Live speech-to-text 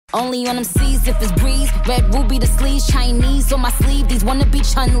Only on them C's if it's breeze. Red ruby the sleeves, Chinese on my sleeve. These wanna be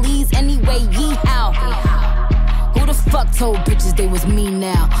Chun-Lees anyway, yee-how. Who the fuck told bitches they was me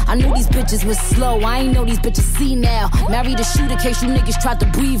now? I knew these bitches was slow, I ain't know these bitches see now. Married a shooter case you niggas tried to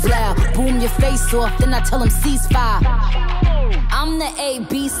breathe loud. Boom your face off, then I tell them ceasefire. I'm the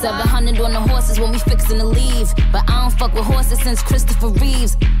AB, 700 on the horses when we fixin' to leave. But I don't fuck with horses since Christopher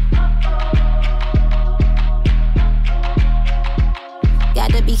Reeves.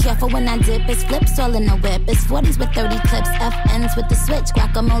 Gotta be careful when I dip, it's flips all in the whip. It's 40s with 30 clips, FNs with the switch,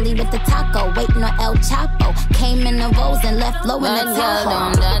 guacamole with the taco, waiting on El Chapo. Came in the rolls and left low in the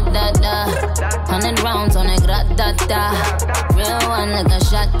Tahoe. Da da da, 100 rounds on it, gra da da. Real one like a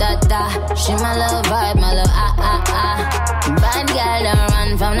shot da da. She my little vibe, my little Bad girl don't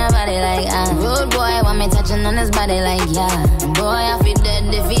run from nobody like Rude boy want me touching on his body like Boy I feel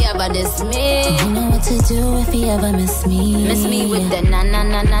dead if he ever diss me. You know what to do if he ever miss me. Miss me with the na na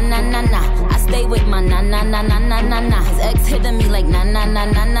na na na na na. I stay with my na na na na na na na. His ex hitting me like na na na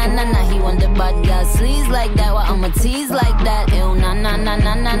na na na na. He want the bad girl sleaze like that, well I'ma tease like that. Ew na na na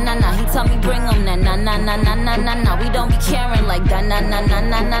na na na na. He tell me bring him na na na na na na na na. We don't be caring like that na na na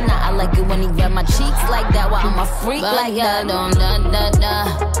na na na. I like it when he grab my cheeks like that, well I'm a freak like that. Don't da da da.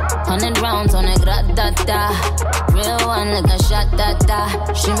 100 rounds on it, gra da da. Real one like a shot da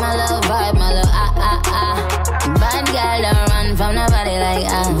da. She my little vibe, my little Bad girl don't run from nobody like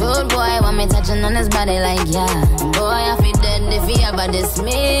Rude boy want me touching on his body like Boy I feel dead if he ever diss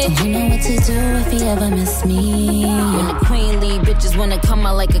me. You know what to do if he ever miss me. When the queen leave, bitches wanna come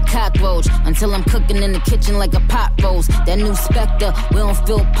out like a cockroach. Until I'm cooking in the kitchen like a pot roast. That new Spectre, we don't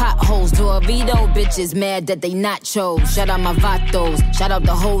fill potholes. Dorito bitches mad that they nachos. Shout out my vatos, shout out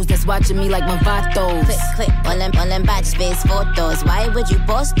the hoes that's watching me like my vatos. Click, click, all them batch space photos. Why would you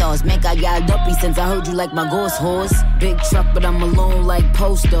post those? Make a y'all dumpy since I heard you like my ghost horse. Big truck but I'm alone like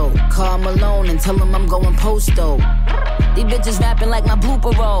Posto. Call Malone and tell him I'm going Posto. These bitches rapping like my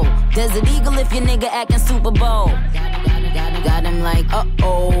blooper roll. Desert Eagle if your nigga acting Super Bowl. Got him like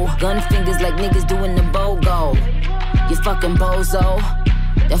uh-oh. Gun fingers like niggas doing the BOGO. You fucking bozo.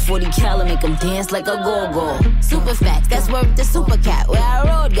 That 40 cal make him dance like a go-go. Super facts, that's worth the super cat. Where I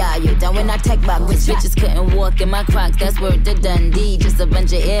rode, got you down when I tech back. Which bitches couldn't walk in my Crocs, that's worth the Dundee. Just a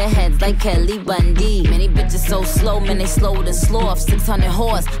bunch of airheads like Kelly Bundy. Many bitches so slow, man, they slow to sloth. 600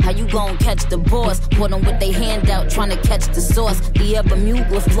 horse, how you gon' catch the boss? Put them with they hand out, tryna catch the sauce. The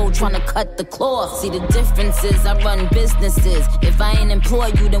Bermuda flow, tryna cut the cloth. See the difference is, I run businesses. If I ain't employ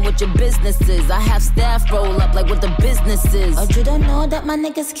you, then what your business is? I have staff roll up like what the business is. Oh, you don't know that my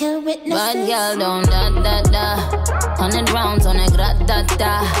niggas kill witnesses? Bad girl don't da da da. 100 rounds on it, gra da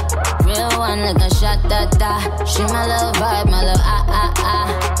da. Real one like a shot da da. She my little vibe, my little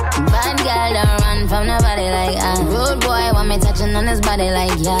Bad girl don't run from nobody like Rude boy want me touching on his body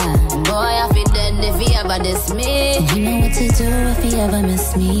like Boy I feel dead if he ever diss me. You know what to do if he ever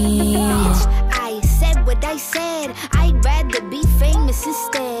miss me. I said what I said. I'd rather be famous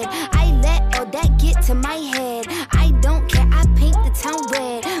instead. I let all that get to my head. I don't care, I paint the town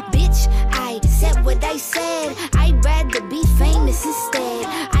red. Bitch, I said what I said. I'd rather be famous instead.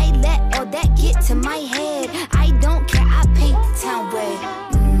 I let all that get to my head. I don't care, I paint the town red.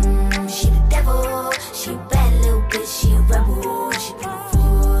 She the devil, she a bad little bitch, she a rebel. She put her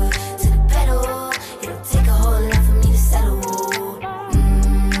foot to the pedal. It'll take a whole lot for me to settle.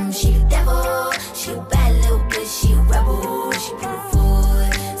 She the devil, she a bad little bitch, she a rebel. She put her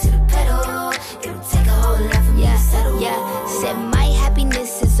foot to the pedal. It'll take a whole lot for me to settle. Yeah, said my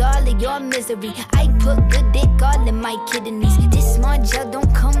happiness is all of your misery. I put good dick all in my kidneys. This small gel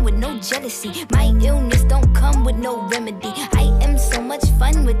don't come with no jealousy. My illness don't come with no remedy. I am so much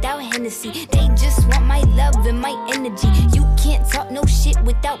fun without Hennessy. They just want my love and my energy. You can't talk no shit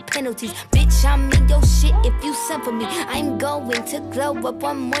without penalties. Bitch, I'm in your shit if you send for me. I'm going to glow up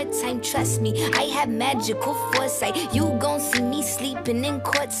one more time, trust me. I have magical foresight. You gon' see me sleeping in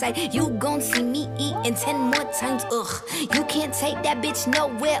courtside. You gon' see me eating 10 more times, ugh. You can't take that bitch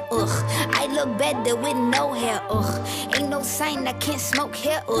nowhere, ugh. I look better with no hair, ugh. Ain't no sign I can't smoke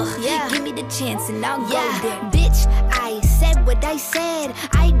hair, ugh. Yeah. Give me the chance and I'll go there. Bitch, I said what I said.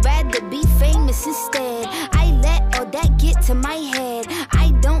 I'd rather be famous instead. I let all that get to my head.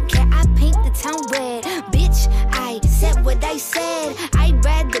 I don't care, I paint the town red. Bitch, I said what I said. I'd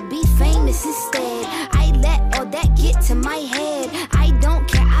rather be famous instead. I let all that get to my head. I don't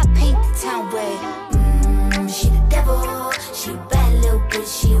care, I paint the town red. She the devil, she a bad little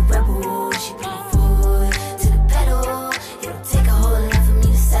bitch, she a rebel. She put her foot to the pedal. It'll take a whole lot for me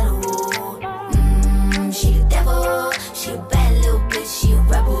to settle. She the devil, she a bad little bitch, she a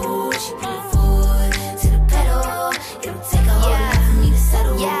rebel. She put her foot to the pedal. It'll take a whole lot for me to settle.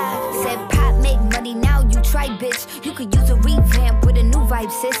 bitch. You could use a revamp with a new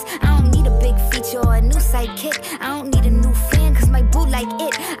vibe, sis. I don't need a big feature or a new sidekick. I don't need a new fan, cause my boo like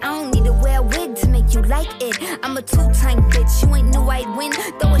it. I don't need to wear a wig to make you like it. I'm a two-time bitch, you ain't knew I'd win.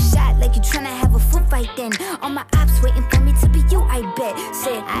 Throw a shot like you tryna have a foot fight then. All my ops waiting for me to be you, I bet.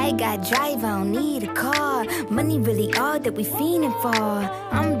 Said, I got drive, I don't need a car. Money really all that we fiending for.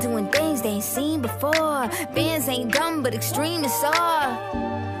 I'm doing things they ain't seen before. Bands ain't dumb, but extreme is all.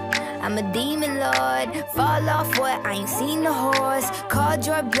 I'm a demon lord, fall off what, I ain't seen the horse. Called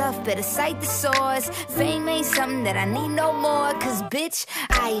your bluff, better cite the source. Fame ain't something that I need no more. Cause bitch,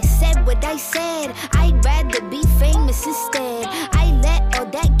 I said what I said. I'd rather be famous instead. I let all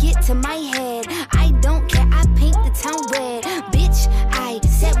that get to my head. I don't care, I paint the town red. Bitch, I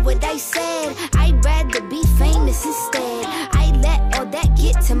said what I said. I'd rather be famous instead. I let all that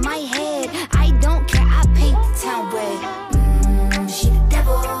get to my head. I don't care, I paint the town red. She the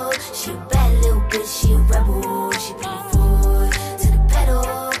devil, she a bad little bitch, she a rebel. She put her foot to the pedal.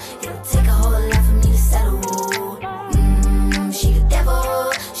 It'll take a whole lot for me to settle. She the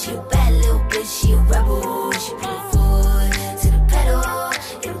devil, she a bad little bitch, she a rebel. She put her foot to the pedal.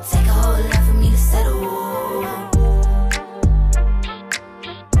 It'll take a whole lot for me to settle.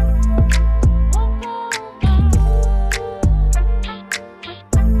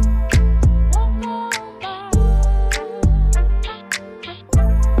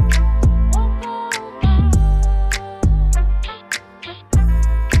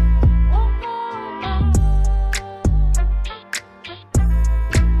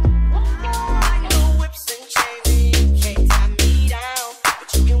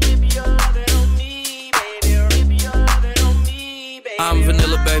 I'm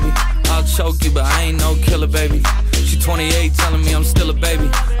vanilla, baby. I'll choke you, but I ain't no killer, baby. She 28, telling me I'm still a baby.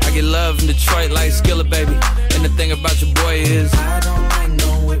 I get love in Detroit like Skillet, baby. And the thing about your boy is I don't like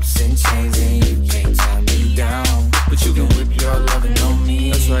no whips and chains, and you can't tie me down. But you can whip your lovin' on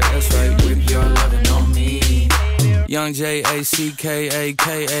me. That's right, that's right. Whip your lovin' on me. Young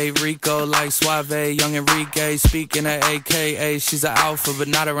J-A-C-K-A-K-A Rico like Suave, young Enrique speaking at AKA. She's an alpha but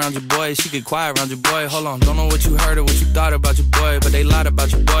not around your boy. She get quiet around your boy. Hold on, don't know what you heard or what you thought about your boy, but they lied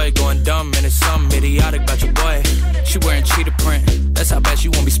about your boy. Going dumb and it's something idiotic about your boy. She wearing cheetah print, that's how bad she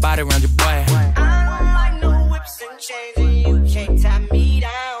won't be spotted around your boy. I don't like no whips and chains, and you can't tie me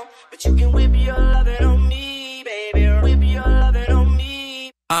down. But you can whip your lovin' on me, baby. Whip your lovin' on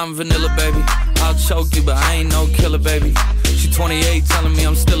me. I'm vanilla, baby. I'll choke you, but I ain't no killer, baby. She 28, telling me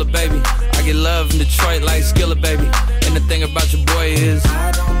I'm still a baby. I get love in Detroit like Skillet, baby. And the thing about your boy is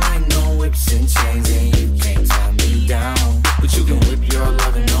I don't like no whips and chains, and you can't tie me down. But you can whip your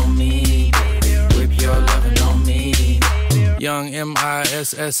lovin' on me, baby. Whip your lovin' on me. Young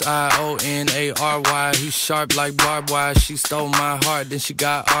M-I-S-S-I-O-N-A-R-Y. He's sharp like barbed wire. She stole my heart, then she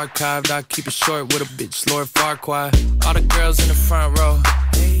got archived. I keep it short with a bitch, Lord Farquaad. All the girls in the front row,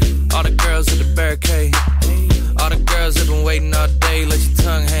 all the girls at the barricade, all the girls that been waiting all day. Let your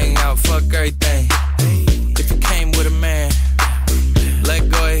tongue hang out, fuck everything. If you came with a man, let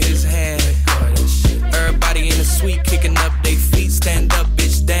go of his hand. Everybody in the suite kicking up they feet. Stand up,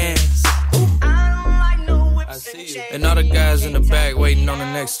 bitch, dance. I see you. And all the guys in the back waiting on the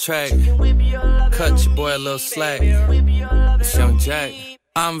next track. Cut your boy a little slack. It's Young Jack.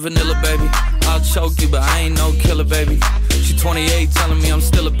 I'm vanilla, baby. I'll choke you, but I ain't no killer, baby. She 28, telling me I'm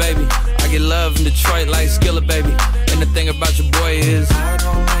still a baby. I get love in Detroit like Skillet, baby. And the thing about your boy is I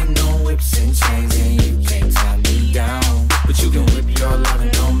don't like no whips and chains, and you can't tie me down. But you can whip your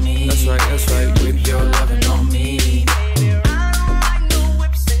lovin' on me. That's right, that's right. Whip your lovin' on me.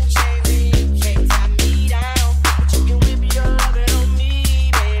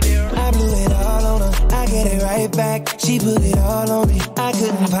 Get it right back, she put it all on me. I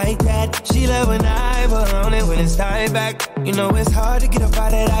couldn't fight that. She love when I put on it when it's tied back. You know it's hard to get up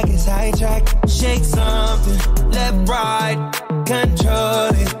out that I get sidetracked. Shake something, left, right,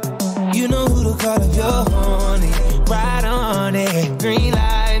 control it. You know who to call if you're horny. Ride on it, green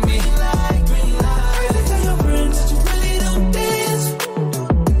light me. Really tell your friends that you really don't dance,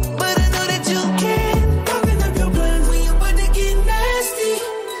 but I know that you can. Talking up your plans when you're about to get nasty.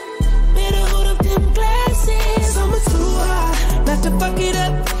 Better hold up them glasses. Summer's too hot, not to fuck it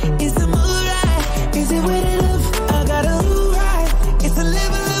up. Is the mood right? Is it wet enough? I got a mood right. It's a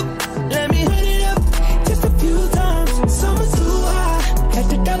level up. Let me run it up just a few times. Summer's too hot, had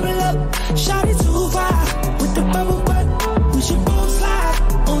to double up. Shot it too far with the bubble butt. We should both slide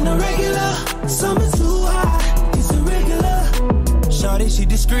on the regular. Summer's too hot, it's a regular. Shorty, she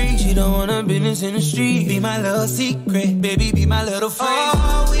discreet, she don't want her business in the street. Be my little secret, baby, be my little friend.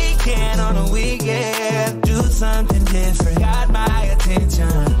 All weekend on a weekend, do something different. Got my attention,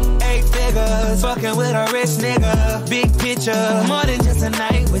 8 figures for fucking with a rich nigga. Big picture, more than just a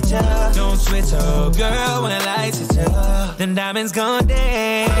night with ya. Don't switch up, girl, when the lights hit ya. Them diamonds gon'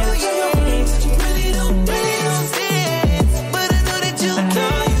 dance. Oh, yeah, really don't dance. But I know that you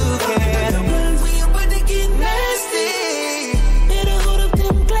can. When you about to get nasty, better hold up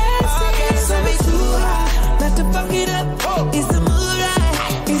them glasses. So it's too hot, not to fuck it up. Is the mood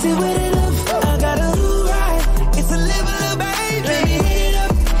right? Is it what it love? I gotta do right. It's a level up, baby. Let me hit it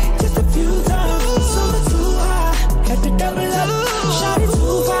up just a few times. So it's too hot, got to double up. Shot it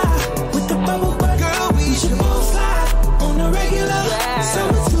too far with the bubble butt. Girl, we should both slide on the regular. So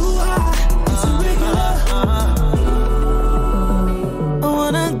it's too hot, it's a regular. I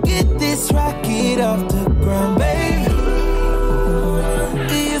wanna get this rocket off the ground, baby.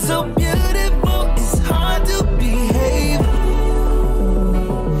 You're so beautiful, it's hard to behave.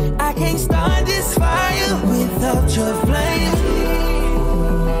 I can't start this fire without your flame.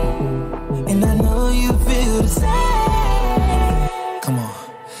 And I know you feel the same. Come on,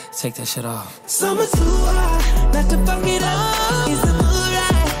 take that shit off. Summer too hot, not to fuck it up. Is the mood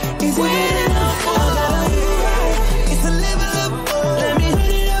right? Is it enough? I gotta be right. It's a level up. Let me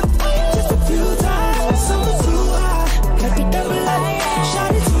hit it up just a few times. Summer too hot, got the double up.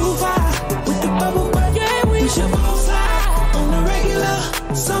 Shot it too far with the bubble butt. Yeah, we should both slide on the regular.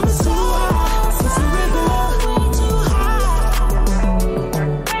 Summer too hot, it's a regular. Too hot.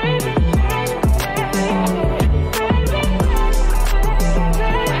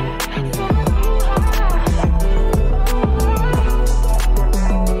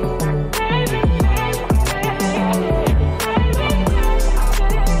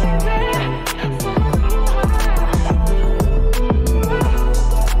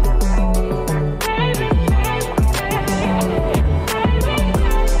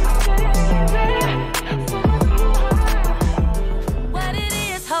 What it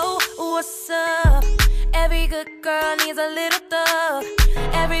is, ho, what's up? Every good girl needs a little thug.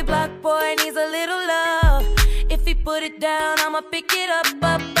 Every block boy needs a little love. If he put it down, I'ma pick it up,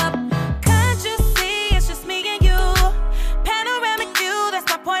 up, up. Can't you see it's just me and you? Panoramic view, that's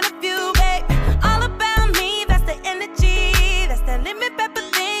my point of view, babe. All about me, that's the energy. That's that lemon pepper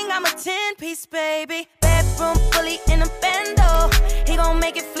thing, I'm a 10-piece, baby. Bedroom fully in a bando. He gon'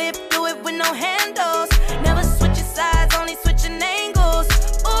 make it flip, do it with no handles. Never switching sides, only switching angles.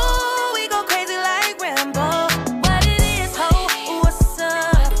 Ooh, we go crazy like Rambo. What it is, ho, what's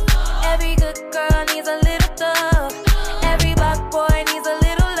up? Every good girl needs a little thug. Every block boy needs a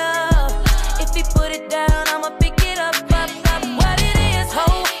little love. If he put it down, I'ma pick it up, up, up. What it is, ho,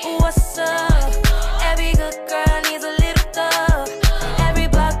 what's up? Every good girl needs a little thug. Every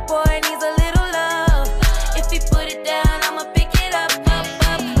block boy needs a little love. If he put it down, I'ma pick it up, up,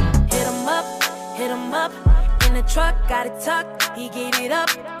 up. Hit him up, in the truck, got it tucked, he gave it up,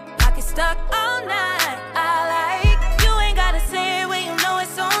 pocket stuck all night, I like, you ain't gotta say it when you know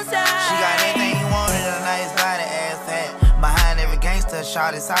it's on side. She got everything you wanted, a nice body, ass fat. Behind every gangster,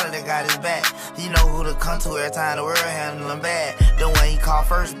 shot is solid, that got his back. He know who to come to every time the world handle him bad. The one he called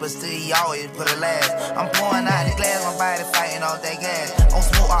first, but still he always put it last. I'm pouring out the glass, my body fighting off that gas. On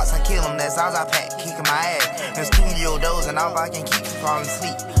smoke ox, I kill him, that's all I pack, kicking my ass. In studio dozing off, I can keep from falling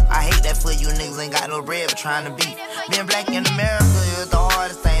asleep. I hate that for you niggas ain't got no bread but trying to beat. Being black in America is the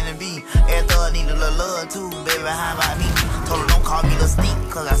hardest thing to be. Every thug need a little love too, baby, how about me? Told her don't call me the sneak,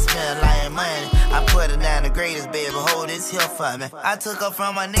 cause I spend like money. I put her down the greatest, baby, hold this here for me. I took her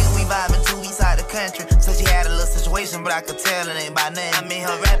from my nigga, we vibing 2 weeks out the country. So she had a little situation, but I could tell it ain't by nothing. I made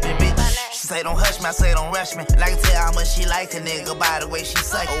her rapping, bitch. She say don't hush me, I say don't rush me. And I can tell how much she like a nigga by the way she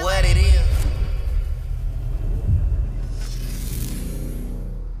suck or what it is.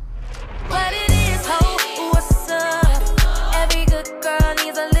 What it is, ho, what's up? Every good girl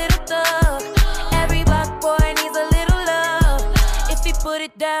needs a little thug. Every block boy needs a little love. If he put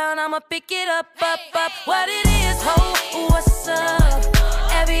it down, I'ma pick it up, up, up. What it is, ho, what's up?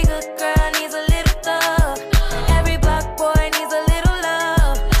 Every good girl needs a little thug. Every block boy needs a little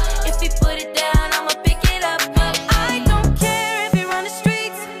love. If he put it down, I'ma pick it up, up. I don't care if he run the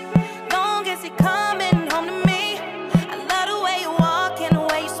streets, long as he coming home to me. I love the way you walk and the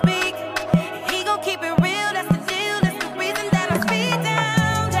way you speak. He gon' keep it real, that's the deal. That's the reason that I'm speed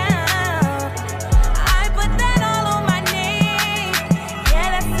down, down. I put that all on my name. Yeah,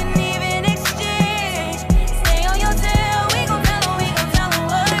 that's an even exchange. Stay on your tail, we gon' tell him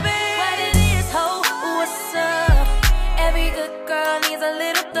what it be. What it is, ho, what's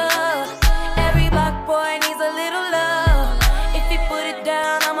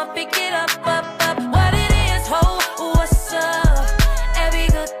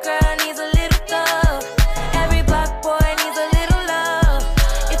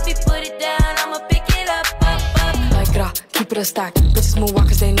a stack. Bitches move on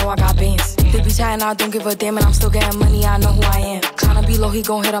cause they know I got bands. They be chatting, I don't give a damn, and I'm still getting money, I know who I am. Tryna be low, he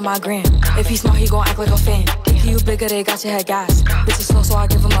gon' hit on my gram. If he smart, he gon' act like a fan. Think you bigger, they got your head gas. Bitches slow, so I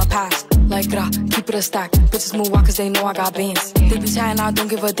give him a pass. Like, keep it a stack. Bitches move on cause they know I got bands. They be chatting, I don't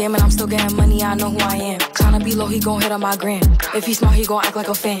give a damn, and I'm still getting money, I know who I am. Tryna be low, he gon' hit on my gram. If he smart, he gon' act like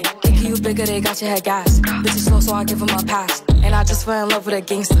a fan. Think you bigger, they got your head gas. Bitches slow, so I give him a pass. And I just fell in love with a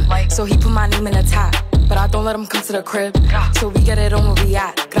gangster, so he put my name in the top. But I don't let him come to the crib, so we get it on where we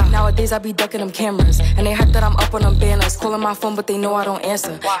at. Nowadays I be ducking them cameras, and they hype that I'm up on them banners. Calling my phone, but they know I don't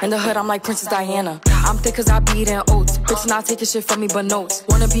answer. In the hood, I'm like Princess Diana. I'm thick cause I be eating oats. Bitch not taking shit from me but notes.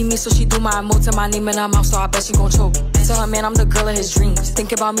 Wanna be me, so she do my emotes and my name in her mouth, so I bet she gon' choke. Tell her man I'm the girl of his dreams.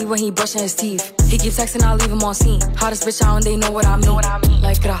 Think about me when he brushing his teeth. He keep texting, I leave him on scene. Hottest bitch out and they know what I mean.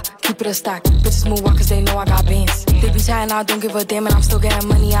 Like, keep it a stack. Bitches move on cause they know I got bands. They be chatting, I don't give a damn, and I'm still getting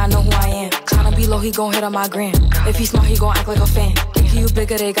money, I know who I am. Tryna be low, he gon' hit on my gram. If he smart, he gon' act like a fan. Think you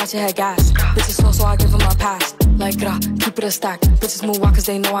bigger, they got your head gas. Bitches slow, so I give him a pass. Like, keep it a stack. Bitches move on cause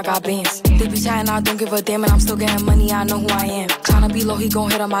they know I got bands. They be chatting, I don't give a damn, and I'm still getting money, I know who I am. Tryna be low, he gon'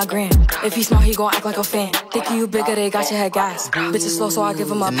 hit on my gram. If he smart, he gon' act like a fan. Think you bigger, they got your head gas. Bitches slow, so I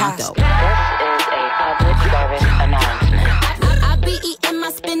give him a pass. This is a public service announcement. I be eating my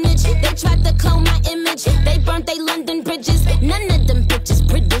spinach. They tried to clone my image. They burnt they London bridges. None of them bitches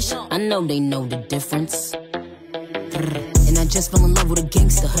British. I know they know the difference. And I just fell in love with a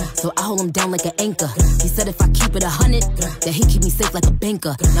gangster, so I hold him down like an anchor. He said if I keep it 100, that he keep me safe like a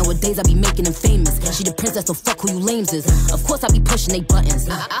banker. Nowadays I be making him famous. She the princess, so fuck who you lames is. Of course I be pushing they buttons.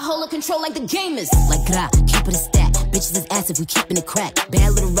 I hold her control like the gamers. Like keep it a stack. Bitches is ass if we keepin' it crack.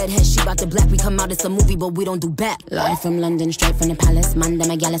 Bad little redhead, she bout the black. We come out, it's a movie, but we don't do back. Live from London, straight from the palace. Manda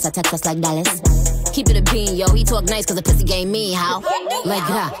Megalis, I text us like Dallas. Keep it a bean, yo. He talk nice cause the pussy game me, how? Like,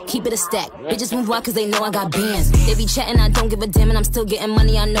 keep it a stack. Bitches move wild cause they know I got bands. They be chatting, I don't give a damn, and I'm still getting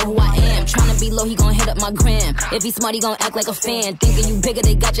money, I know who I am. Tryna be low, he gon' hit up my gram. If he smart, he gon' act like a fan. Thinking you bigger,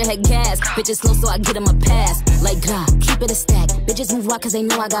 they got your head gas. Bitches slow, so I get him a pass. Like, keep it a stack. Bitches move wild cause they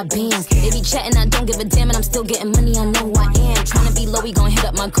know I got bands. They be chatting, I don't give a damn, and I'm still getting money, I know who I am. Tryna be low, he gon' hit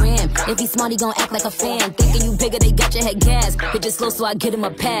up my gram. If he smart, he gon' act like a fan. Thinking you bigger, they got your head gas. Bitches slow, so I get him a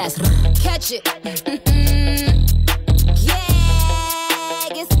pass. Catch it. Yeah,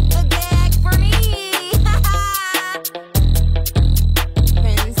 it's a gag for me.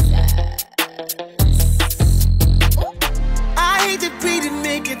 Princess. I hate that we didn't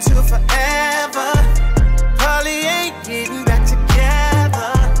make it to forever. Probably ain't getting back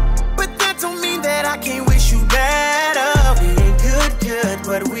together, but that don't mean that I can't wish you better. We ain't good,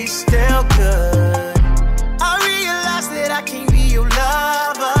 but we still good. I realize that I can't be your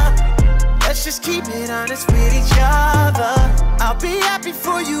lover. Let's just keep it honest with each other. I'll be happy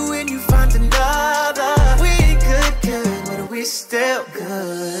for you when you find another. We ain't good, but we still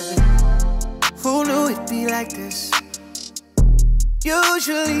good. Who knew it'd be like this?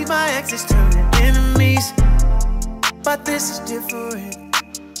 Usually my exes turn to enemies, but this is different.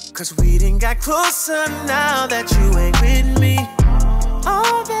 Cause we done got closer now that you ain't with me.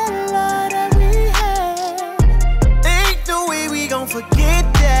 All that love that we had, ain't no way we gon'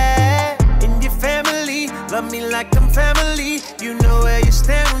 forget that. And your family, love me like I'm family. You know where you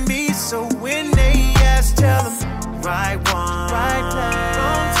stand with me. So when they ask, tell them right one, right place,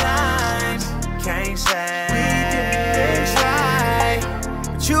 wrong time. Can't say we didn't try,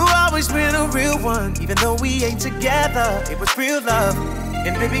 but you always been a real one. Even though we ain't together, it was real love,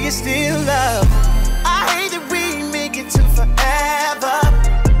 and baby it's still love. I hate that we ain't make it to forever.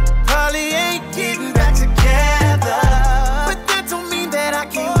 Probably ain't getting back together, but that don't mean that I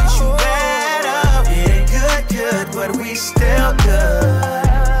can't wish you better. It ain't good, but we still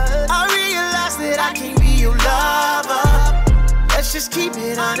good. I realize that I can't be your lover. Let's just keep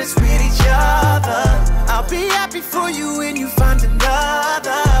it honest with each other. I'll be happy for you when you find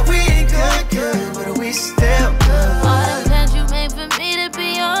another. We ain't good, but we still good. All the plans you made for me to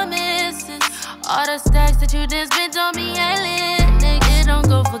be your missus, all the stacks that you just spent on me, nigga, don't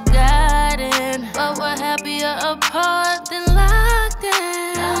go forgotten. But we're happier apart than locked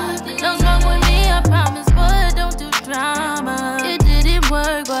in. Don't wrong with me, I promise, but don't do drama. It didn't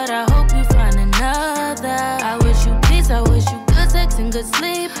work, but I hope you find another. I wish you peace, I wish you good sex and good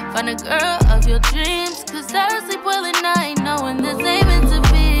sleep. Find a girl of your dreams, cause I sleep well at night knowing this ain't meant to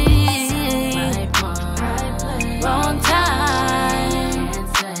be. Wrong time.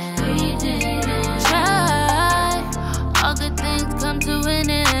 We didn't try. All good things come to an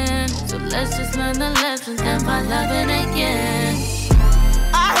end, so let's just learn the lessons and find loving again.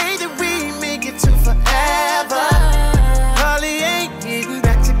 I hate that we ain't make it to forever. Probably ain't getting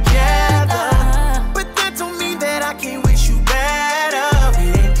back together, but that don't mean that I can't wish you better.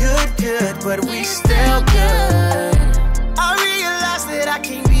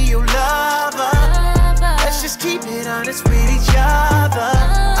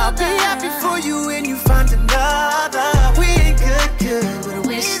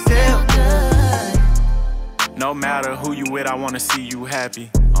 with, I wanna see you happy.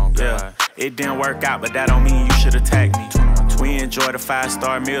 Yeah, it didn't work out, but that don't mean you should attack me. We enjoy the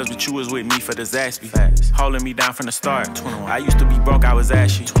 5-star meals, but you was with me for the Zaxby. Holding me down from the start. I used to be broke, I was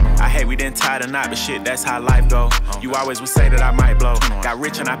ashy. I hate we didn't tie the knot, but shit, that's how life go. You always would say that I might blow. Got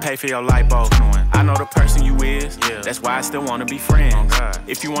rich and I pay for your lipo. I know the person you is, that's why I still wanna be friends.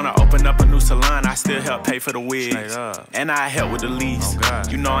 If you wanna open up a new salon, I still help pay for the wigs. And I help with the lease.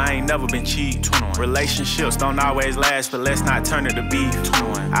 You know I ain't never been cheap. Relationships don't always last, but let's not turn it to beef.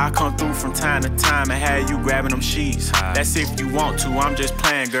 I'll come through from time to time and have you grabbing them sheets. That's if you want to, I'm just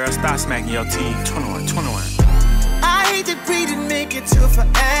playing, girl, stop smacking your teeth. 21. I hate that we didn't make it to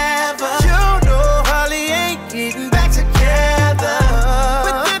forever. You know Holly ain't getting back together,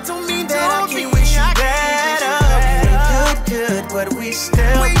 but that don't mean that I can't wish you better. We ain't good, but we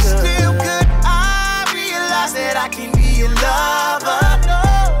still good. I realize that I can be your lover.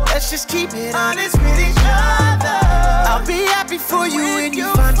 Let's just keep it honest with each other. I'll be happy for you when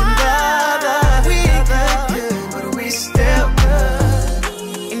you find another. We ain't good, but we still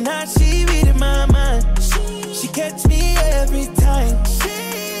good. And now she reading my mind. She catch me every time.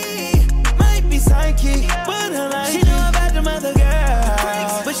 She might be psychic, but her life. She know about the mother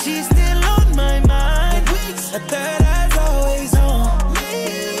girl, but she's still on my mind. A third eye's always on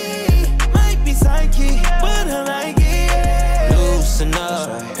me. Might be psychic, but her like it. Loosen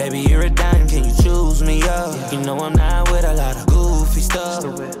up, baby, you're a dime. Can you choose me up? You know I'm not with a lot of goofy stuff.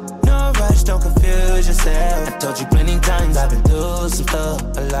 No rush, don't confuse yourself. I told you plenty times I've been through some stuff.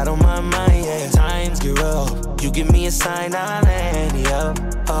 A lot on my mind, yeah. Times get rough. You give me a sign, I'll land you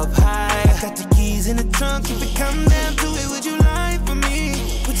up high. I got the keys in the trunk. If it come down to it, would you lie for me?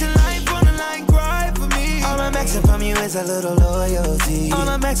 Put your life on the line, cry for me. All I'm asking from you is a little loyalty. All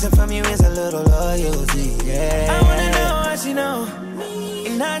I'm asking from you is a little loyalty, yeah. I wanna know how she know,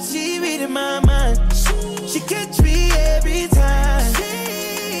 and how she reading my mind. She catch me every time.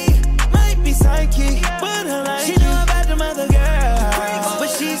 She might be psychic, but her life. She know about the mother girl, but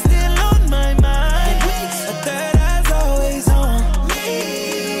she's still on my mind. A third eye's always on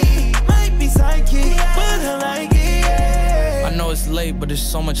me. Might be psychic, but her like it. I know it's late, but there's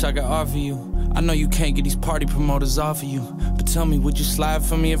so much I can offer you. I know you can't get these party promoters off of you, but tell me, would you slide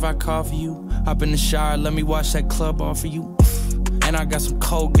for me if I call for you? Hop in the shower, let me wash that club off for you. And I got some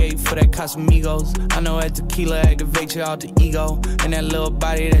Colgate for that Casamigos. I know that tequila activates your alter ego. And that little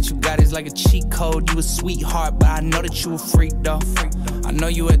body that you got is like a cheat code. You a sweetheart, but I know that you a freak though. I know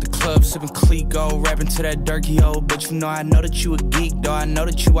you at the club sipping Clico, rapping to that Durkee-O. But you know I know that you a geek though. I know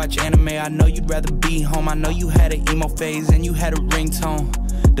that you watch anime, I know you'd rather be home. I know you had an emo phase and you had a ringtone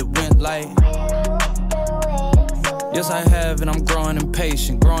that went like, yes, I have, and I'm growing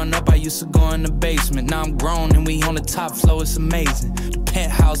impatient. Growing up, I used to go in the basement. Now I'm grown, and we on the top floor, it's amazing. The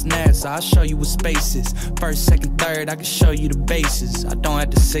penthouse NASA, I'll show you what space is. First, second, third, I can show you the bases. I don't have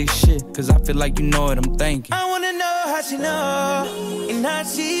to say shit, cause I feel like you know what I'm thinking. I wanna know how she know, and how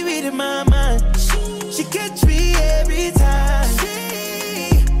she reading my mind. She catch me every time.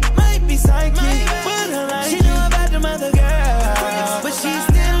 She might be psychic, but her life. She know about the mother girl, but she's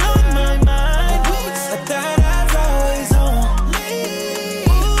still on my mind. A third eye's always on me.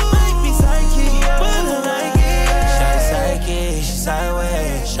 Might be psychic, but her like it. Shawty psychic, she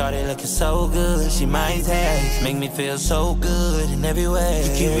sideways. Shawty looking so good, she might taste. Make me feel so good in every way.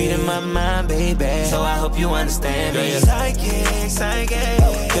 You keep reading my mind, baby, so I hope you understand me. Girl, you're psychic.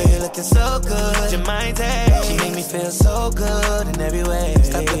 Girl, you're looking so good, you might taste. She make me feel so good in every way.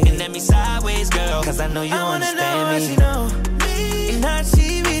 Stop looking at me sideways, girl, cause I know you understand me. I wanna know how she know me, and how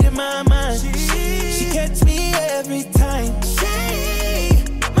she reading my mind. She catch me every time. She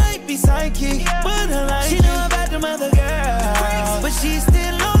might be psychic, but her life. She know about the mother girl, but she's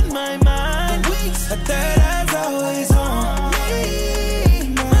still on my mind. A third eye's always on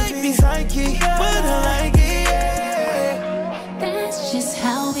me. Might be psychic, but her like it. That's just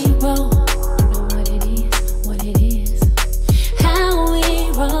how we roll. You know what it is. How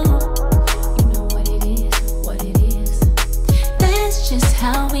we roll. You know what it is. That's just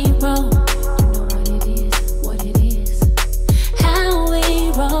how we roll.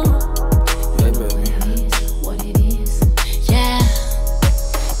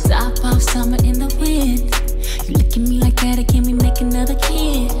 Summer in the wind. You look at me like that again, we make another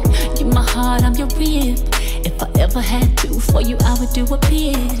kid. You're my heart, I'm your rib. If I ever had to, for you I would do a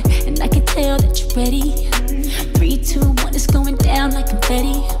bid. And I can tell that you're ready. 3, 2, 1, it's going down like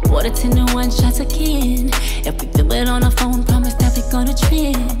confetti. Water 10 to 1 shots again. If we feel it on our phone, promise that we're gonna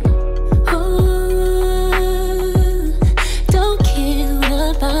trend. Ooh, don't kill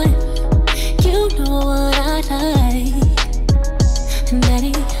the vibe. You know what I like,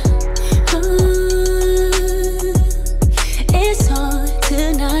 Daddy.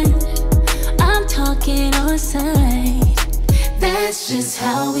 just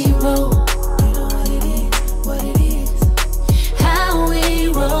how we roll. You know what it is, what it is. How we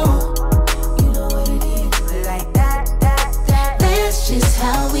roll. You know what it is. Like that. That's just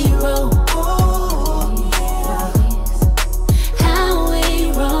how we roll. How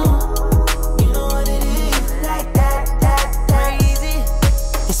we roll. You know what it is. Like that. Crazy.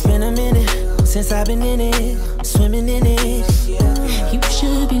 It's been a minute since I've been in it, swimming in it. You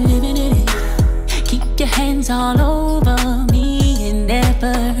should be living in it. Keep your hands all over me and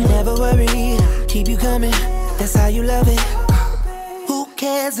never worry, keep you coming. That's how you love it. Who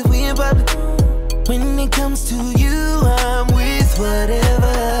cares if we in public? When it comes to you, I'm with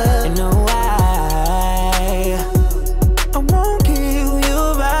whatever. And no, I won't kill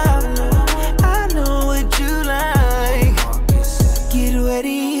your vibe. I know what you like. Get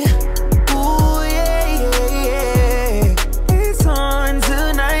ready. Ooh, yeah. It's on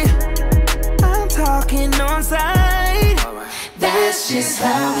tonight. I'm talking on site. That's just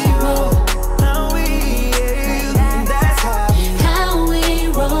how we roll.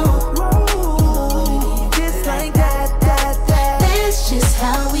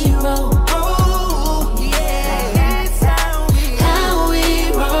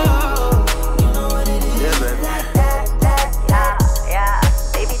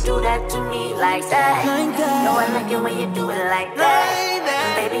 When you do it like that,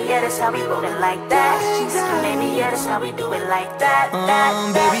 baby, yeah, that's how we roll it like that. Baby, yeah, that's how we do it like that.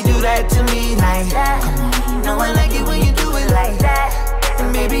 Baby, do that to me like that. No, I like it when you do it like that.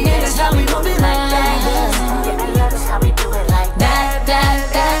 And baby, yeah, that's how we roll it like that. Baby, yeah, that's how we do it like that.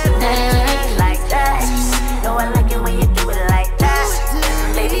 Like that. No, I like it when you do it like that.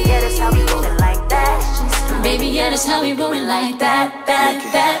 Baby, yeah, that's how we roll it like that. Baby, yeah, that's how we roll it like that.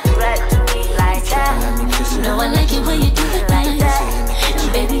 Do that to me like that. No, I like it when you do it like that.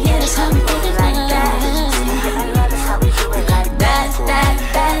 And baby, yeah, that's how we do it like that. That's how we do it like that.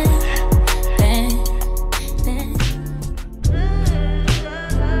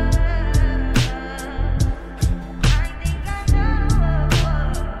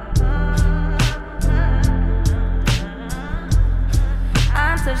 I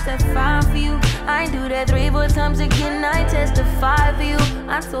touched that fire for you. I do that 3-4 times again. I testify for you.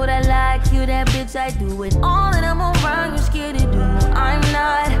 I'm so that like you, that bitch. I do it all and I'm around. You scared to do. I'm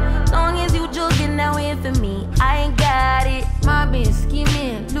not. Long as you joking now in for me, I ain't got it. My bitch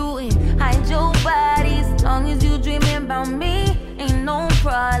scheming, looting, hide your bodies. Long as you dreaming about me, ain't no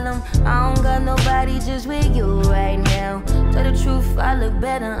problem. I don't got nobody just with you right now. Tell the truth, I look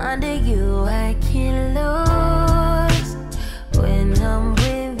better under you. I can't lose when I'm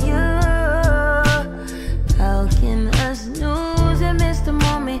with you. How can us lose and miss the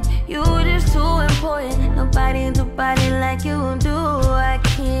moment? You just too important. Nobody do body like you do. I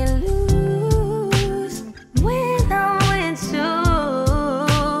can't lose when I'm with you.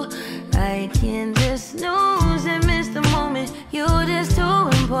 I can't just lose and miss the moment. You just too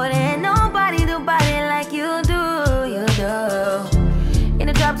important. Nobody do body like you do. You do. In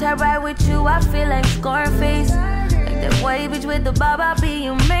the drop top ride with you, I feel like Scarface. That white bitch with the bob, I'll be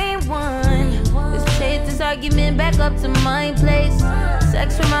your main one. Let's chase this argument back up to my place.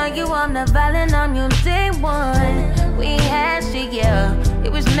 Sex remind you I'm not violent, I'm your day one. We ain't had shit, yeah.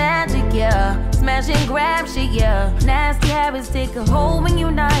 It was magic, yeah. Smash and grab shit, yeah. Nasty habits take a hold when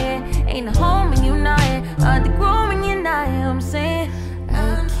you're not here. Ain't a home when you're not here. Hard to grow when you're not here. I'm saying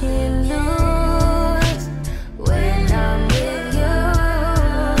I can't lose when I'm with you.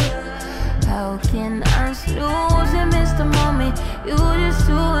 How can I lose and miss the moment? You just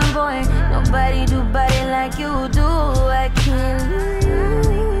too important. Nobody do body like you do. I can't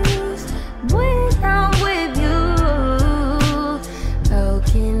lose when I'm with you. How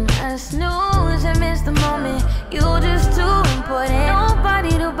can I snooze and miss the moment? You just too important.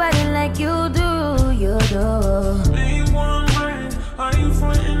 Nobody do body like you do. You do. Main one right. Are you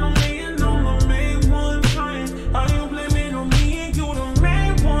frontin' on me and I'm the main one trying? Are you blaming on me and you the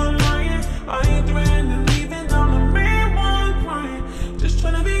main one lying? Are you threatening leaving? I'm the main one crying. Just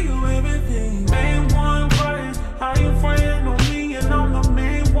tryna be you everything. Main one crying. Are you frontin' on me and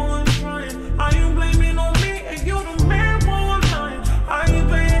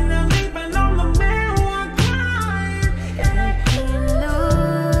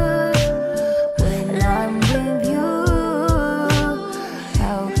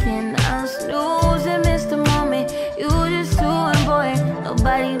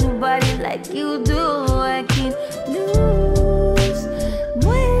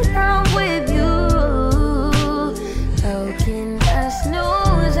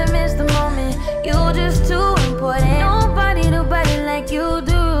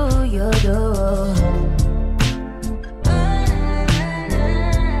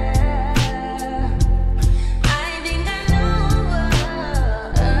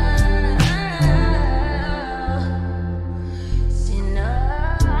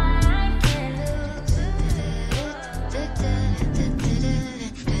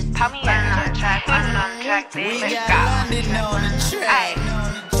Call me on the track, on the track, bitch. Let's go. London on the track.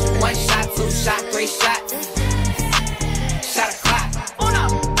 One shot, two shot, three shot. Shot a clock.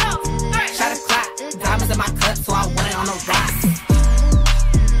 Uno, dos, three. Shot a clock. Diamonds in my cup, so I want it on the rocks.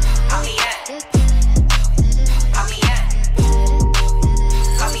 Call me up. Call me up.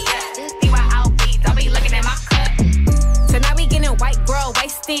 Call me up. BYOB, don't be looking at my cup. Tonight we getting white girl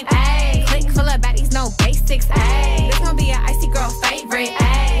wasted. Ayy. Click full of baddies, no basics. Ayy. This gon' be an icy girl favorite.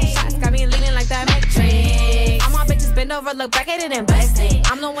 Ayy. Shots got me leaning like that Matrix. All my bitches bend over, look back at it and bust it.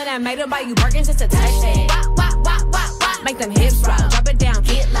 I'm the one that made it buy you Birkins just to touch it. Wop, wop, wop, wop, wop. Make them hips roll. Drop it down,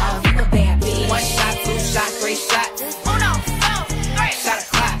 get low. You a bad bitch. One shot, two shot, three shot. Uno, dos, three. Shot a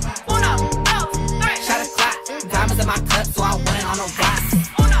clock. Uno, dos, three. Shot a clock. Diamonds in my cup, so I want it on the rocks.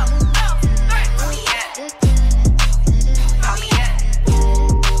 Uno, dos, three. Call me up. Call me up.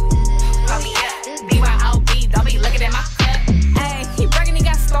 Call me up. BYOB, don't be looking at my cup. Ayy, he bragging he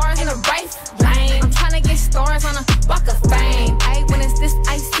got stars in the race. Lame. I'm tryna get stars on a walk of fame. Ayy, when it's this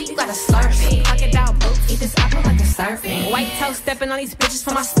icy, you gotta slurp it. Pocket down boots, eat this apple like a surfing. White toe stepping on these bitches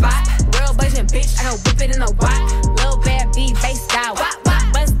from my spot. Real blazing bitch, I go whip it in the wop. Lil bad B, bass style, wop,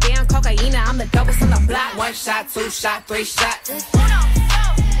 wop. Bust down cocaine, I'm the dopest on the block. One shot, two shot, three shot. Uno,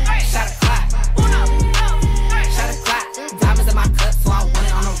 dos, three. Shot a clock. Uno, dos, three. Shot a clock. Diamonds in my cup, so I want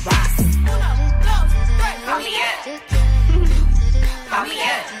it on the rocks. Uno, dos, three. Call me up. Call me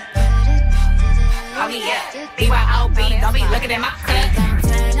up. Call me up. BYOB, don't be looking at my cup.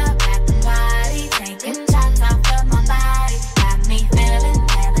 Turn up at the party, taking shots off of my body. Got me feeling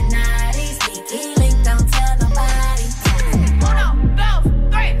hella naughty. Sneaky link, don't tell nobody. Uno, dos,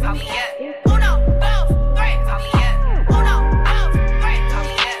 three. Call me up. Uno, dos, three. Call me up. Uno, dos, three. Call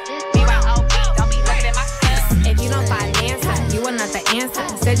me up. BYOB, don't be looking at my cup. If you don't find answer, you are not the answer.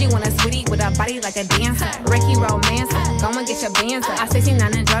 Said you want a sweetie with a body like a dancer. Ricky romancer, go and get your bancer. I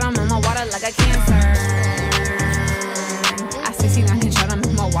 69 and drought, I'm in my water like a cancer. I 69 and drought, I'm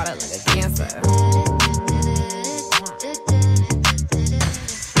in my water like a cancer.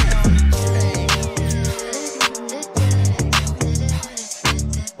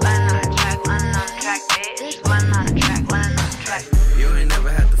 You ain't never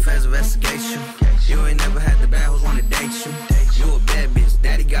had the fast investigation. You ain't never had the bad hoes wanna date you. You a bad bitch,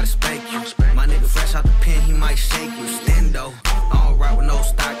 daddy gotta spank you. My nigga fresh out the pen, he might shake you. Stendo, I don't ride with no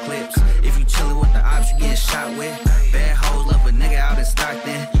stock clips. If you chillin' with the ops, you getting shot with. Bad hoes love a nigga out in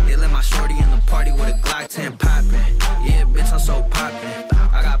Stockton. They let my shorty in the party with a Glock 10 poppin'. Yeah, bitch, I'm so poppin'.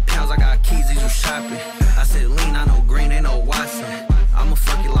 I got pounds, I got keys, these you shopping. I said lean, I know green, ain't no Watson. I'ma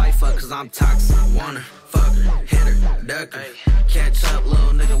fuck your life up cause I'm toxic. Wanna fuck her, hit her, duck her. Catch up,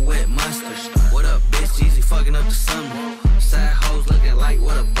 little nigga with mustard. What up, bitch? Easy fucking up the summer. Sad hoes looking like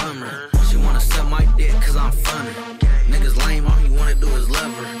what a bummer. She wanna suck my dick cause I'm funner. Niggas lame, all he wanna do is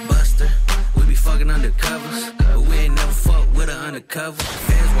love her. Buster, we be fucking undercovers. But we ain't never fuck with her undercover.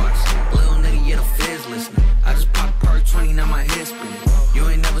 Feds watch, little nigga, yeah, the feds listening. I just pop a perk 20, now my head spinning. You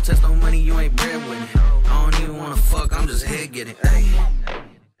ain't never touched no money, you ain't bread with it. I don't even wanna fuck, I'm just head getting. Ayy.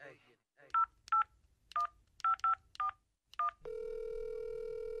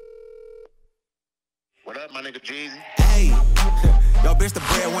 What up, my nigga Jeezy? Hey, yo, bitch, the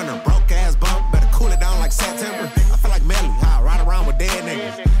breadwinner, broke ass bum. Better cool it down like September. I feel like Melly, how I ride around with dead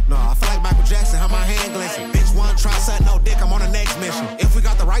niggas. No, I feel like Michael Jackson, how my hand glisten. Bitch, one try something, no dick, I'm on the next mission. If we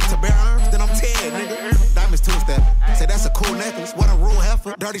got the right to bear arms, then I'm Ted, nigga. Diamonds two-step. Say that's a cool necklace. What a rule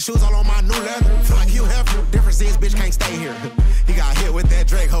heifer. Dirty shoes all on my new leather. Feel like Hugh Hefner. Difference is, bitch can't stay here. He got hit with that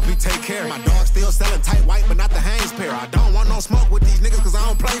Drake, hope he take care. My dog still selling tight white, but not the Hanes pair. I don't want no smoke with these niggas, cause I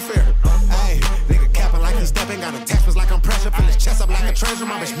don't play fair. Hey, nigga capping like he's stepping. Got attachments like I'm pressure. Fill his chest up like a treasure.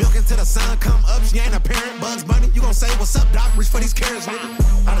 My bitch milking till the sun come up. She ain't a parent. Bugs Bunny, you gon' say what's up, doc? Reach for these carrots,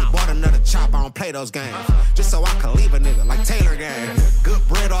 nigga. I done bought another chop, I don't play those games. Just so I can leave a nigga like Taylor gang. Good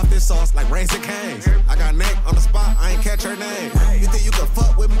bread off this sauce like Raising Cane's. I got neck on the spot, I ain't catch her name. You think you can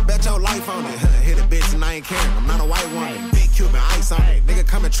fuck with me? Bet your life on it. Hit a bitch and I ain't caring. I'm not a white woman. Big Cuban ice on it. Nigga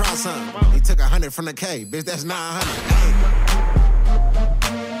come and try something. He took 100 from the K. Bitch, that's 900.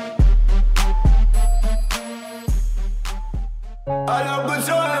 Alla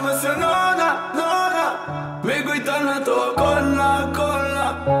buciola ma se nona, nona. Mi guitana to colla,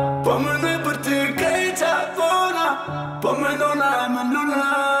 colla. Pomme ne per ti che c'è buona. Pomme nona, ma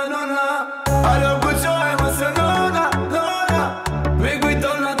nona, nona. Alla buciola ma se nona, nona. Mi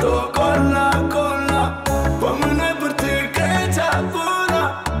guitana to colla, colla. Pomme ne per ti che c'è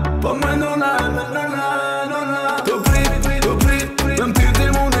buona. Pomme nona, ma nona, nona. Tu pri, non ti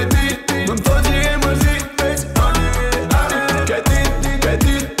demoneti. Non togli emoji, bitch. Che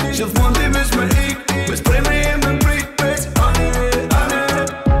ti, je fondé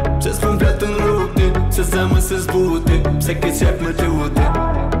se zbuti, pse ki qef me luti.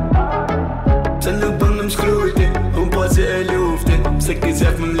 Pse nuk për në mshkrujti, unë po që e lufti, pse ki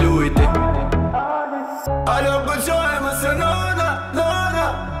qef me mlujti. Ajo bëqoj më se nona, nona,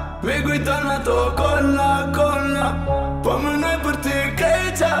 mi kujton ato kona, kona. Po më nëj për ti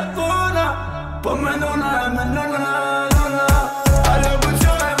kejqa kona, po me nona, nona, nona. Ajo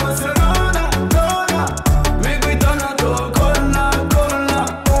bëqoj më se nona, nona, mi kujton ato kona, kona.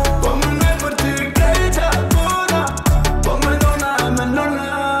 Po më nëj për ti kejqa kona, po me nona, nona,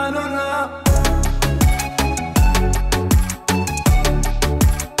 nona.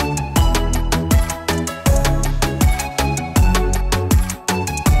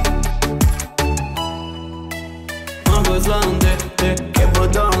 Zande, ke po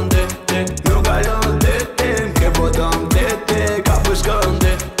donde, nuk ajon ke po donde, ka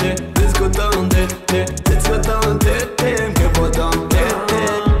përshkonde, diskutonde, diskutonde, ke po donde.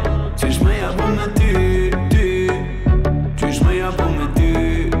 Qysh me jabu me ty, qysh me jabu me ty,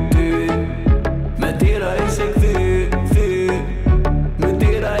 me tira i se këthy, me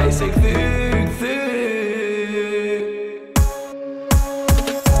tira i se këthy.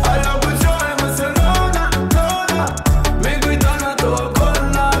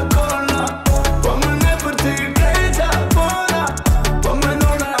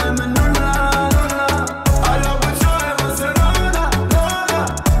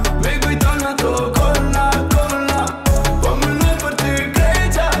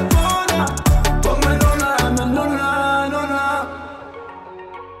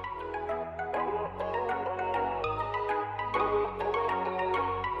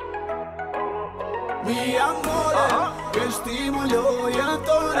 Mi amore, che stimolo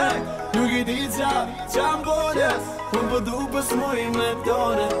tone, nuk I di c'ambone, un po' dubbo smoj me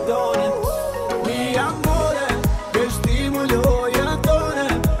tone, tone. Mi amore, che stimolo tone,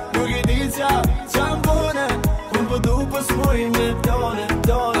 nuk I di c'ambone, un po' dubbo smoj me tone,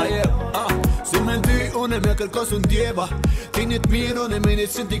 tone. Si me ty une me kërkos unë djeva, ti një t'mirë unë me një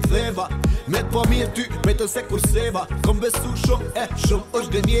që t'i ktheva. Me t'po mirë ty, me të se kur seva, kom besu shumë, shumë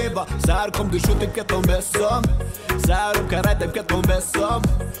është gënjeva. Sa herë kom dyshu t'im këtë ton besom, sa herë ka rajtem këtë ton besom,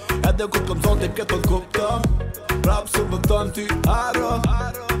 edhe ku t'kom thonë t'im këtë ton kuptom, prapë su vëton ty haro.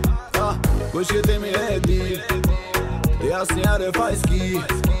 Kush jetemi e di, dhe as njerë e fajski,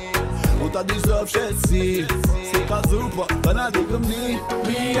 u ta di zë fshetsi, si ka zupo, të na di këmni.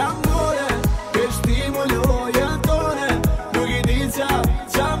 Mi amore, che stimolo tone, nuk I di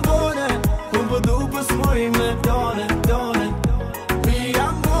c'ambone, un po' dubbo smoj me tone, tone. Mi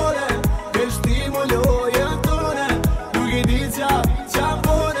amore, che stimolo tone, nuk I di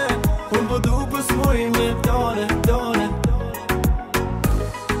c'ambone, un po' dubbo smoj me tone, tone.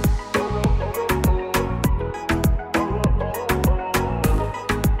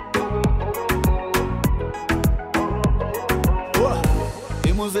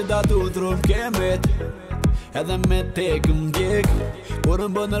 Se da tu trup kemit, edhe me tek m'djek, kur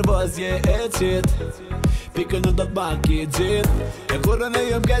m'bë nervozje e qit, pikën në do t'baki gjit. E kurën e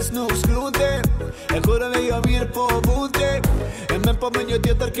jom kesh nuk shkrunte, e kurën e jom mirë po vunte, e me po me një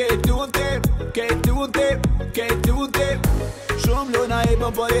tjetër kejt lunte, kejt lunte, kejt lunte. Shumë luna I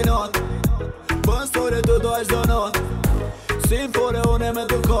bën për I not, bën store tu do është do not, si m'fore une me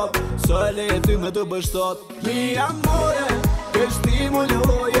t'u kop, so e leje ty me t'u bështot. Mi amore, che stimolo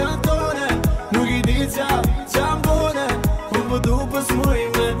tone, nuk I di c'ambone, un po' dubbo smoj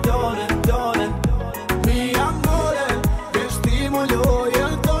me tone, tone. Mi amore, che stimolo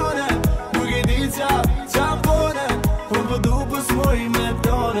tone, nuk I di c'ambone, un po' dubbo smoj me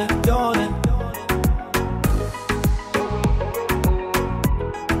tone, tone.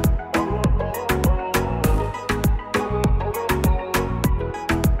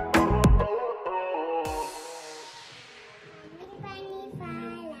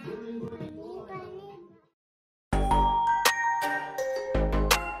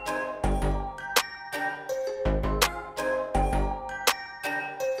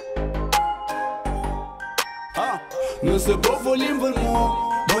 Nëse po folim për mu,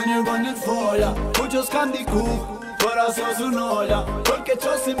 bënjë t'folla, po që s'ka ndiku, për aso s'unolla, për ke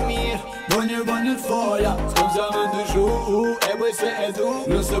qosi mirë, bënjë t'folla, s'kom qa me ndyshu, e bëj se e du.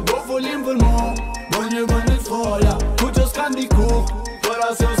 Nëse po folim për mu, bënjë t'folla, po që s'ka ndiku, për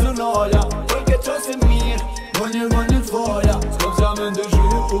aso s'unolla, për ke qosi mirë, bënjë t'folla, s'kom qa me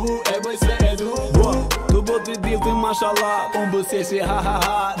ndyshu, e bëj se e du. Tu boti dilti mashallah, unë bësjeshi ha ha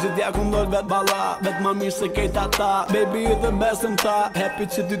ha, gjithja ku ndoj vet balla, vet ma mirë se kejt ata. Baby you the best në ta, happy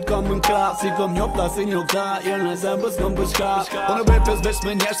që ty t'kom në kra, si kom njopta si njopta, jo në zembës kom për shka. Unë bëj pes vesh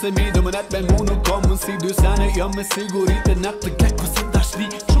me njerës të mi, do më net me mu nuk kom në si dy sene, jo me sigurit e net të kek ku si dashni.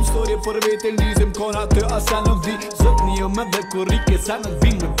 Shumë storje për vete lizim kona të asa nuk di Zot një me dhe kur rike sa në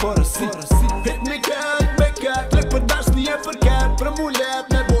vim me përësi Hit me cat, lek për dash një për cat Për mu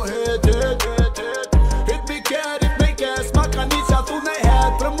let me bo hit Hit me cat, s'ma ka një qa thu ne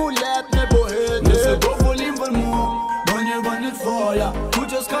het Për mu let me bo hit Nëse bo volim për mu, bënjë t'foja Ku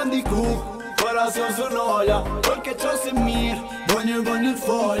që s'ka ndiku për asë jo zënoja Për ke qësi mirë, bënjë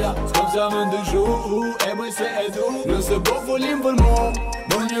t'foja S'kom qa më ndëshu, e bëj se e du Nëse bo volim për mu,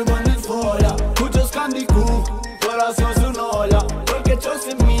 bënjë t'foja Ku që s'ka ndiku, për asë jo zënoja Për ke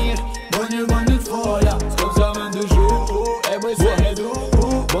qësi mirë, bënjë t'foja S'kom qa më ndëshu, e bëj se e du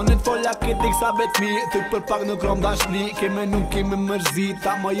Bënjë t'foja këtë ik sa bet mi Ty për pak nuk rom dashni Keme nuk keme mërzi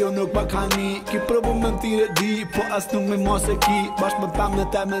Ta ma jo nuk bakani Ki provu më tire di Po as nuk me mos e ki Bash më tam në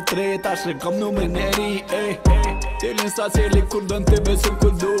te me tre Ta shrekom numër në ri Tilin sa qeli kur dën të besu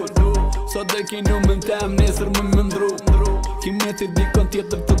kur dur Sot dhe ki numër tem Nesër më ndru Ki me ti dikon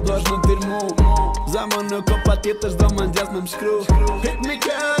tjetër të dosh në tirmu Zaman në kopa tjetër Zdo më ndjas me m'shkru Hit me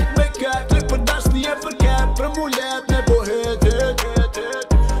cat, lek për dash një për cat Për mu let me bo hit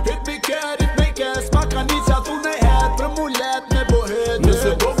S'ma ka një qa thu ne het Për mu let me bo hit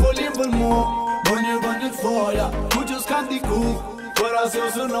Nëse bo volim për mu Bënjë t'foja Ku që s'ka ndiku Për as jo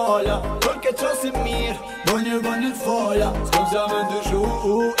zënoja Për ke qosi mirë Bënjë t'foja S'kom qa me ndëshu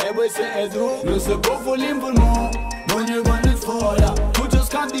E bëj se e du Nëse bo volim për mu Bënjë t'foja Ku që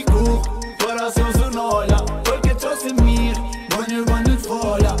s'ka ndiku Për as jo zënoja Për ke qosi mirë Bënjë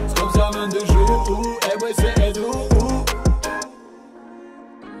t'foja S'kom qa me ndëshu E bëj se e du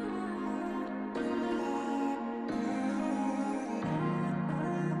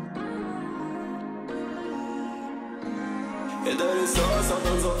E deri sa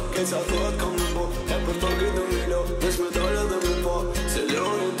të nzo Ke qa thot kam në bo E për to këtë në lo Nesh me dole dhe me po Se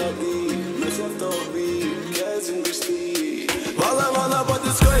lorin t'a di Me qef të obi Kec në kështi Vala po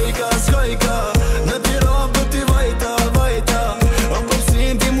të skojka Në tiron për ti vajta Om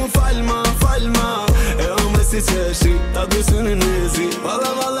përsin ti mu falma E om e si qeshi Ta du synin e zi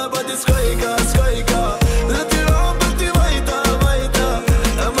Vala po të skojka Në tiron për ti vajta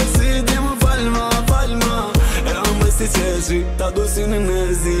Om përsin ti mu falma E om e si qeshi Ta du synin e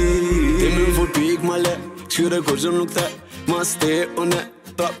zi Ti me më fut pik ma le Qyre kur gjëm nuk the Mas te une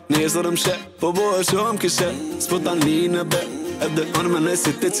Prap nesër më she Po bo e shumë kishe S'po ta një në be Edhe anë me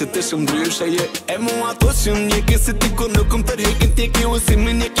nësi ti që ti shumë dryshe je E mu ato që më njeki Si ti kur nuk më tërhekin Ti ki unë si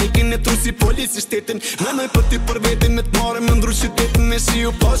me një kekin E tru si polisi shtetin Menoj për ti për vetin Me t'mare me ndru qytetin Me shi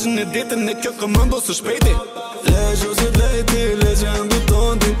u pashën e detin E kjo këmëndo së shpejti Lejo si lejti Lejendu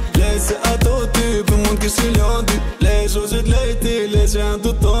tondi Lej se ato ty Për mund kishi londi Lejo si lejti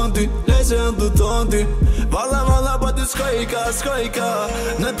Lejendu tondi Vala pa ti skojka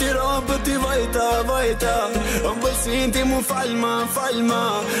Në tiron për ti vajta Om përsin ti mu falma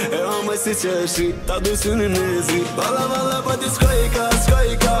E om e si qeshi Ta du synin e zi Vala pa ti skojka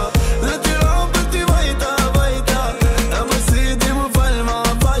Në tiron për ti vajta Om përsin ti mu falma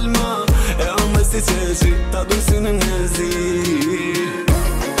E om e si qeshi Ta du synin e zi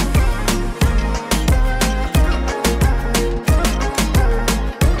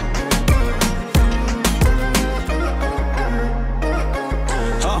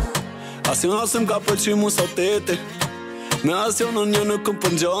Asjon asëm ka pëlqy mu sa tete Me asjon on një nuk këm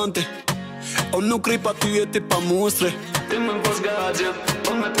pëngjante On nuk ri pa ty e ti pa mustre Ti me pos gagje,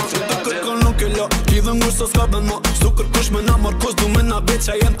 on me pos gagje Të kërkon nuk e lo, lidhën ngur so s'ka ben mo S'du kërkush me na markos, du me na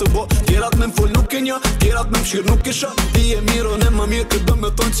beqa jem të bo Tjerat me m'full nuk e një, tjerat me m'shir nuk e shë Ti e miro ne ma mirë këtë me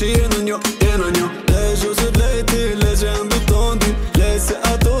ton që je në një Lejo se lejti, lejendu tondi Lej se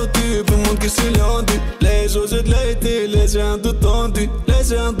ato ty, për mund kishi londi Lejo se lejti, lejendu tondi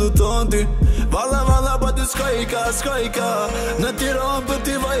Vala pa ti skojka Në tiron për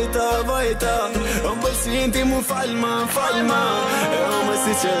ti vajta Om përsin ti mu falma E om e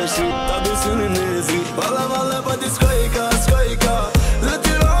si qeshi Ta du synin e zi Vala pa ti skojka Në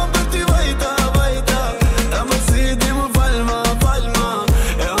tiron për ti vajta Om përsin ti mu falma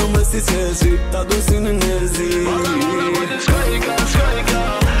E om e si qeshi Ta du synin e zi Vala pa ti skojka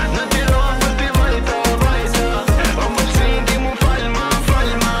Në tiron për ti vajta Om përsin ti mu falma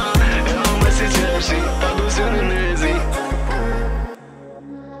E om e si qeshi Ta du synin e zi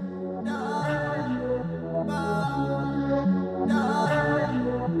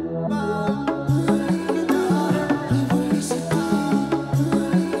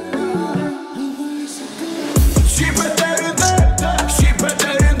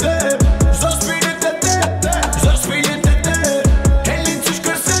Zos spirit e te,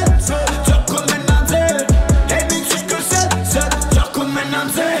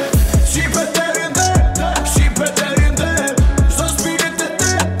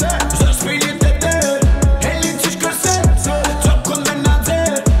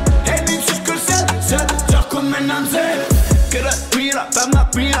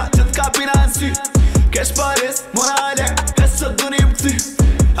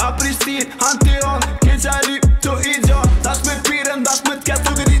 Shqipërin, Antion, Keqari, to i gjo Dash me piren, dash me t'ket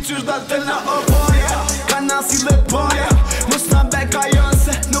Nuk e di qysh dal të na opoja Kana si dhe poja Mos na beka jon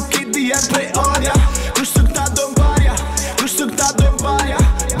se nuk i di e prej orja Kush të këta do mbarja Kush të këta do mbarja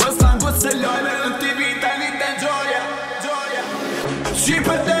Mos na ngut se lojme në TV tani të gjoja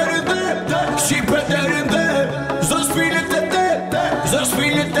Shqipët e rëndë Shqipët e rëndë Zdo shpilit e te Zdo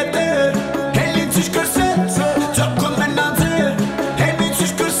shpilit e te Helin që shkërset Gjokon me nanze Helin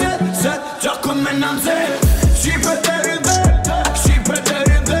që shkërset Gjokon me nanze Shqipët e rëndë Shqipët e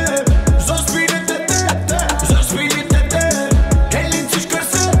rëndë Zdo shpilit e te Zdo shpilit e te Helin që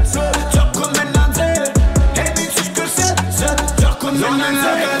shkërset Gjokon me nanze Helin që shkërset Gjokon me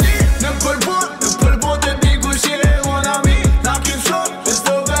nanze Në përbot e di ku shire Ona mi Na kim shok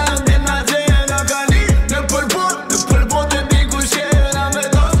Shto vend e na gjeje na kani Në përbot e di ku shire Na me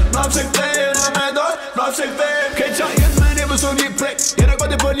dos Na pse këte Na me dos Na pse këte Kej qa jenë me një mëson një prek Jena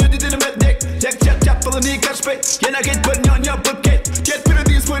godi për një ditin me dek Qek pëllë një ka shpejt Jena kejt për një për ket Qet për e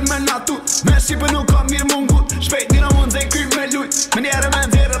dis për me natut Me shqipë nuk ka mirë mungut Shpejt dina mund zej kry me lujt Me njerë me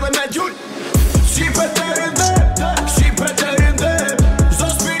ndzirë dhe me gjull Shqipët e rëndë Shqipët e rëndë Zdo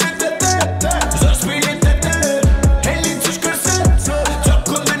shpilit e te Zdo shpilit e te Helin që shkërset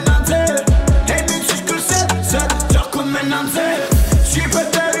Gjokon me nanze Helin që shkërset Gjokon me nanze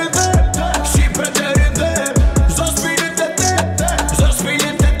Shqipët e rëndë Shqipët e rëndë Zdo shpilit e te Zdo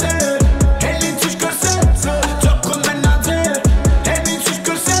shpilit e te Helin që shkërset Gjokon me nanze Helin që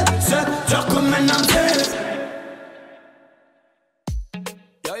shkërset Gjokon me nanze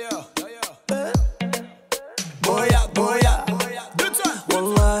Boja, boja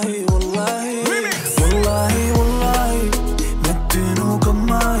Wallahi, wallahi Wallahi, wallahi Me ty nuk o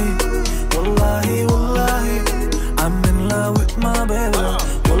maj Wallahi, wallahi I'm in love with my baby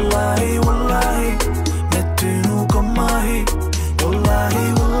Wallahi, wallahi Me ty nuk o maj Wallahi,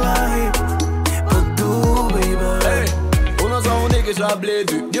 wallahi Për du, baby Unë sa unë i kisha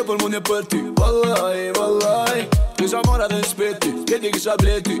bledi Një për mu një për ty Wallahi, wallahi Kisha mora dhe në shpeti Keti kisha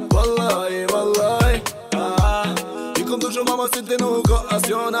bledi Wallahi, wallahi I kom të shumë mama si ti nuk o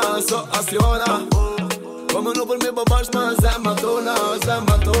asjona So asjona Po më nuk për mi po bashkë me zemma tona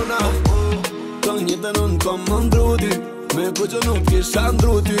Zemma tona Të njëtën unë kom më ndru ty Me po që nuk kisha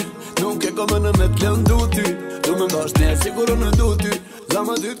ndru ty Nuk e kom në me t'lëndu ty Du me mbash një sigur në du ty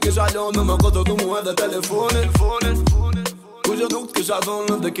Zama ty t'kisha lonë Më koto të mu edhe telefonin Ku që nuk t'kisha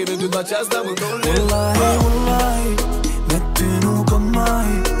thonë Dhe kini ty ta qes dhe më tollin Wallahi, wallahi Me ty nuk o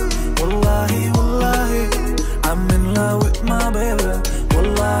maj Wallahi, wallahi I'm in love with my baby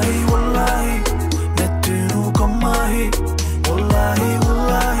Wallahi, wallahi Me ty nuk o maj Wallahi,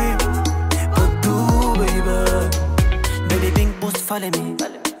 wallahi Për du, baby Baby pink boost follow me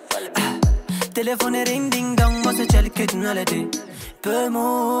Telefon e ring ding dong Mos e qel këtë në leti Për mu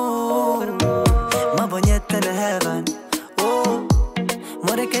Ma bën jetën e heaven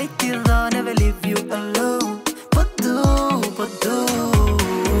More kejt t'i dha Never leave you alone Për du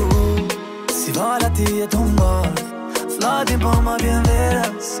Si vala ti e të mbar Flatin po ma vjen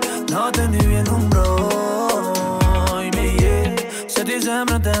veras Natën ju e numroj Me je Se ti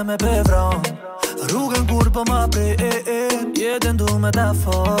zemrën te me pevron Rrugën kur po ma prejn Jetën du me ta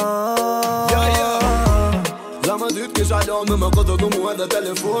fort Zama ty t'kisha lonë Më koto të mu edhe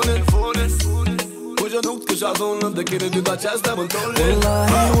telefonin Ku që nuk t'kisha thonë Dhe kini ty ta qes dhe më tollin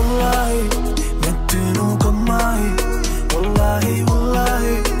Wallahi, wallahi Me ty nuk o maj Wallahi,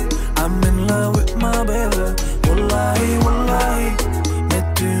 wallahi I'm in love with my baby Wallahi, wallahi Me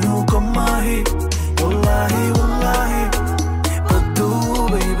ty nuk o maj Wallahi, wallahi Për du,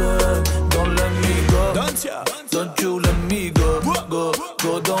 baby Don't let me go Don't you let me go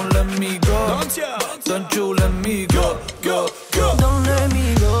Go, don't let me go Don't you let me go Don't let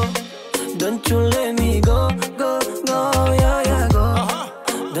me go Don't you let me go yeah, go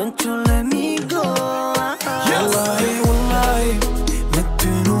Don't you let me go Wallahi, wallahi Me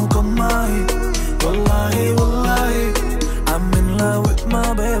ty nuk o maj Wallahi, wallahi I'm in love with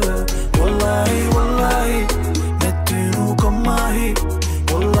my baby Wallahi, wallahi Me ty nuk o maj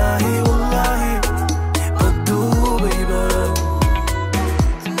Wallahi, wallahi Për du, baby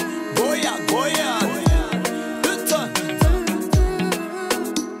Boja, boja Dëtën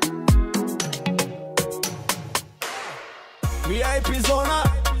VIP zona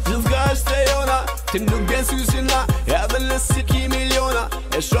Gjithka është e jona Tim nuk bjen sysin la Edhe nësi ki miliona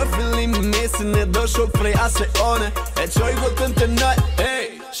E shok fillim mesin E do shok prej ase one E qoj gotën të naj Hey,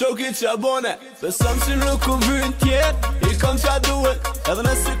 shoki qa bone Besëm si nuk ku vynë tjet I kom qa duhet Edhe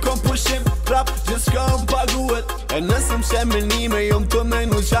nësi kom pushim Prap, gjithka më paguhet E nësëm që menime Jom të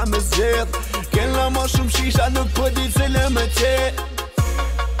menu qa me zjedh Kena ma shumë shisha Nuk po di cilë me qet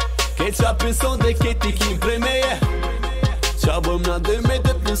Qa penson dhe keti kim prej meje Qa bëm na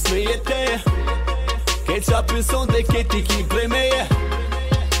 2018 me jeteje Qa penson dhe keti kim prej meje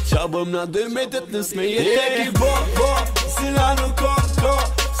Qa bëm na 2018 me jeteje E ki bo, si na nuk ko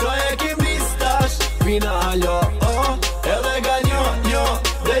Sa e ki mistash, pina haljo Edhe ga njo,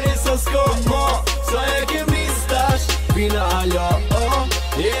 deri sa s'ko mo Sa e ki mistash, pina haljo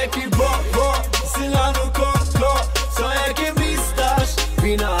E ki bo, si na nuk ko Sa e ki mistash,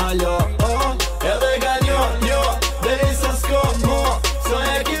 pina haljo Edhe ga njo, deri sa s'ko mo Sa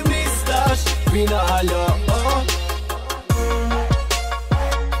e ki mistash, pina haljo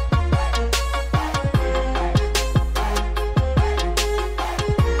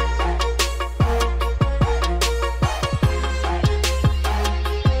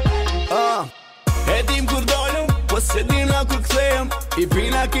Se dina kur kthejem I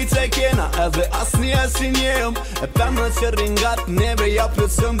pina ki qaj kena Edhe as një si njehem E pëmra që ringat Neve ja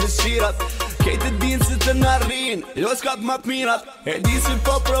plëtsëm dëshirat Kejtë din si të narrin Jo shkat mat mirat E di si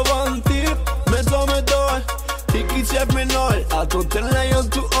po provon tip Me doj Ti ki qep me noj Ato të lejon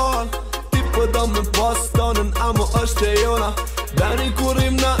tu on Ti po do me pas tonën Amo është e jona Beni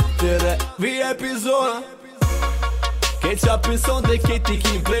kurim na Tire vi epizona Qa penson dhe keti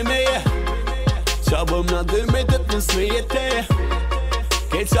kim prej meje Qa bëm na 2018 me jeteje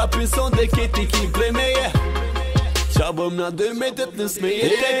Qa penson dhe keti kim prej meje Qa bëm na 2018 me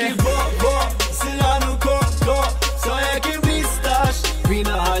jeteje E ki bo, si na nuk ko Sa e ki mistash,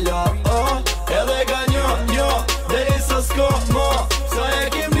 pina haljo Edhe ga njo,